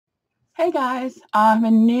Hey guys, I have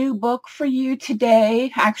a new book for you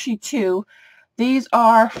today, actually two. These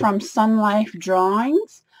are from Sunlife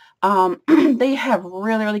Drawings. They have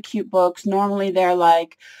really cute books. Normally they're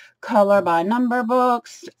like color by number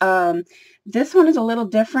books. This one is a little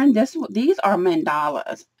different. These are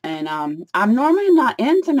mandalas, and I'm normally not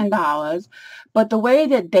into mandalas, but the way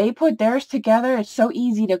that they put theirs together is so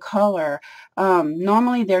easy to color.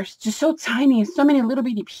 Normally they're just so tiny, so many little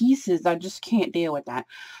bitty pieces. I just can't deal with that.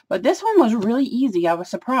 But this one was really easy. I was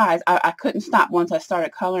surprised. I couldn't stop once I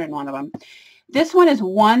started coloring one of them. This one is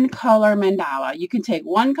one color mandala. You can take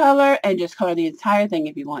one color and just color the entire thing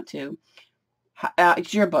if you want to.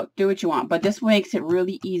 It's your book. Do what you want. But this makes it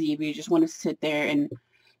really easy if you just want to sit there and,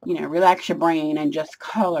 relax your brain and just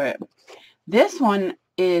color it. This one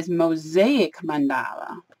is mosaic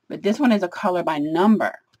mandala. But this one is a color by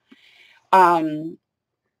number. And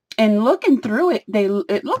looking through it,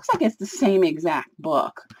 it looks like it's the same exact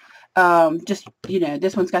book. Just,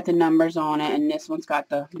 this one's got the numbers on it, and this one's got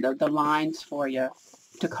the lines for you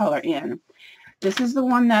to color in. This is the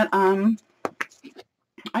one that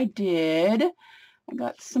I did. I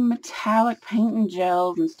got some metallic paint and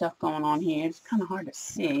gels and stuff going on here. It's kind of hard to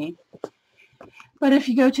see. But if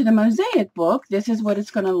you go to the mosaic book, this is what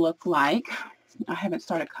it's going to look like. I haven't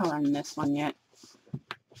started coloring this one yet.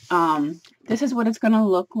 This is what it's going to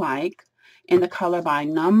look like in the color by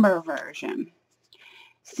number version.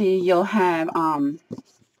 See, you'll have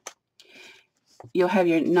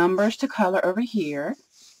your numbers to color over here.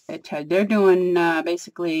 They're doing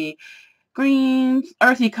basically greens,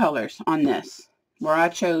 earthy colors on this, where I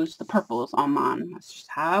chose the purples on mine. That's just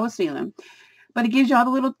how I was feeling. But it gives you all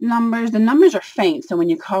the little numbers. The numbers are faint, so when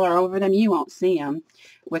you color over them, you won't see them,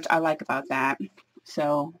 which I like about that.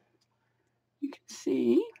 So you can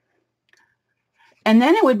see. And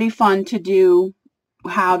then it would be fun to do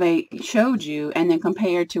how they showed you and then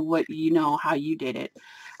compare to what how you did it.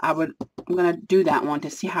 I'm going to do that one to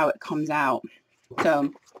see how it comes out.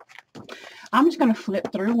 So I'm just going to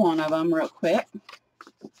flip through one of them real quick.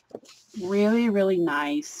 Really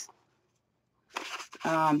nice.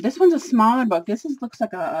 This one's a smaller book. This looks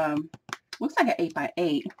like an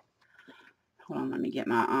 8x8. Hold on, let me get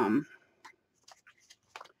my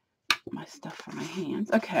my stuff for my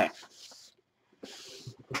hands. Okay.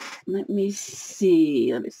 Let me see.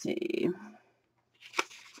 You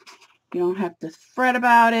don't have to fret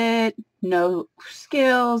about it. No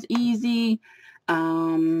skills, easy.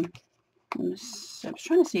 I was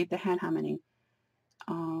trying to see if they had how many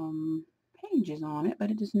pages on it,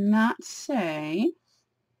 but it does not say.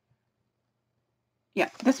 Yeah,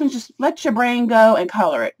 this one's just let your brain go and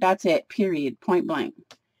color it. That's it, period, point blank.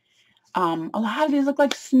 A lot of these look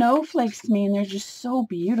like snowflakes to me, and they're just so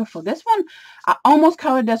beautiful. This one, I almost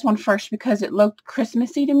colored this one first because it looked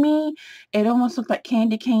Christmassy to me. It almost looked like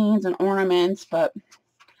candy canes and ornaments, but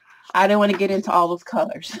I didn't want to get into all those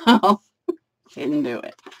colors, so didn't do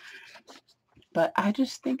it. But I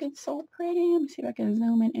just think it's so pretty. Let me see if I can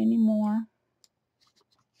zoom in any more.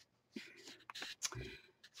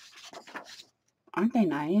 Aren't they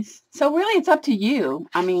nice? So really, it's up to you.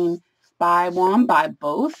 I mean, buy one, buy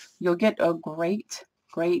both. You'll get a great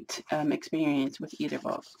experience with either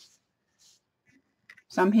book.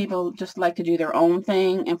 Some people just like to do their own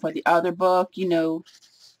thing, and for the other book, you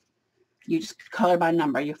just color by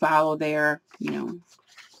number. You follow their,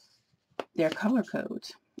 their color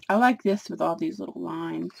codes. I like this with all these little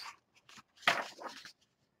lines.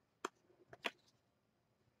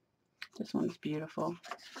 This one's beautiful.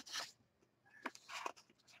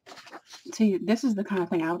 See, this is the kind of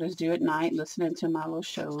thing I would just do at night, listening to my little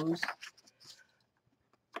shows.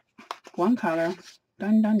 One color,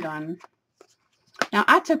 done. Now,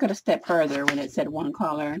 I took it a step further when it said one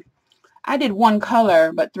color. I did one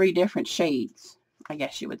color, but 3 different shades, I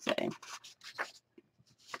guess you would say.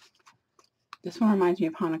 This one reminds me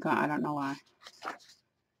of Hanukkah. I don't know why.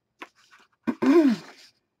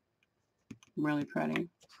 Really pretty.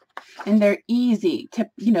 And they're easy.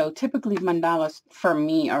 Typically mandalas for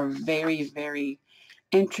me are very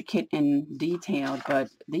intricate and detailed, but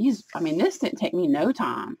these, this didn't take me no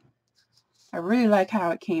time. I really like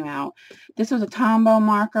how it came out. This was a Tombow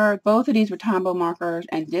marker. Both of these were Tombow markers,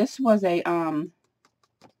 and this was a not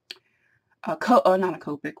a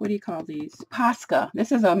Copic. What do you call these? Posca.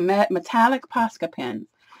 This is a metallic Posca pen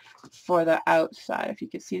for the outside. If you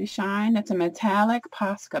can see the shine, that's a metallic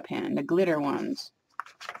Posca pen, the glitter ones.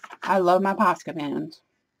 I love my Posca pens.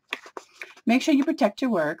 Make sure you protect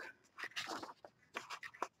your work.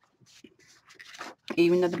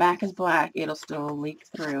 Even though the back is black, it'll still leak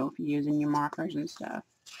through if you're using your markers and stuff.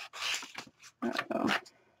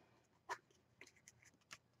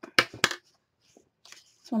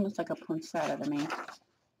 This one looks like a poinsettia to me.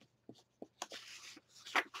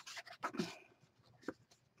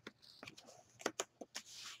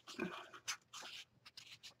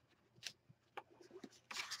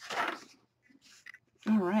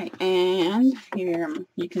 All right, and here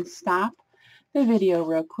you can stop the video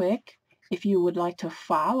real quick. If you would like to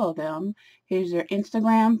follow them, here's their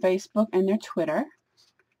Instagram, Facebook, and their Twitter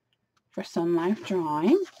for Sunlife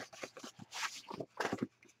Drawing.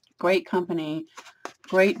 Great company,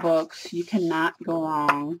 great books. You cannot go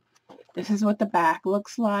wrong. This is what the back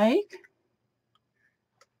looks like.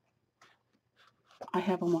 I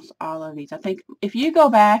have almost all of these. I think if you go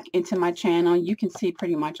back into my channel, you can see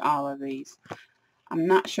pretty much all of these. I'm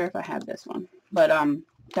not sure if I have this one, but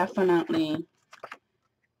definitely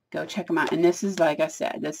go check them out. And this is, like I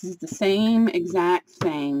said, this is the same exact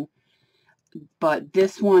thing, but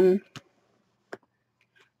this one,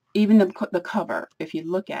 even the cover, if you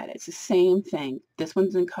look at it, it's the same thing. This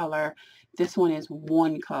one's in color. This one is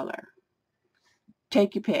one color.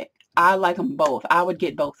 Take your pick. I like them both. I would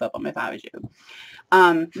get both of them if I was you.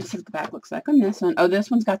 Let's see what the back looks like on this one. Oh,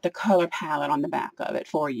 this one's got the color palette on the back of it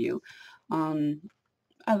for you.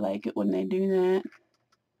 I like it when they do that.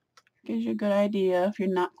 Gives you a good idea if you're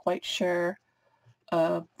not quite sure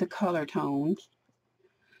of the color tones.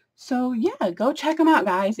 So yeah, go check them out,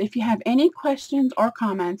 guys. If you have any questions or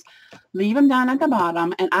comments, leave them down at the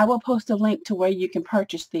bottom, and I will post a link to where you can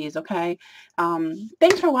purchase these, okay?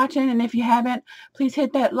 Thanks for watching, and if you haven't, please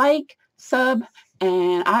hit that like, sub,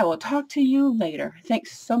 and I will talk to you later.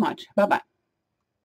 Thanks so much. Bye-bye.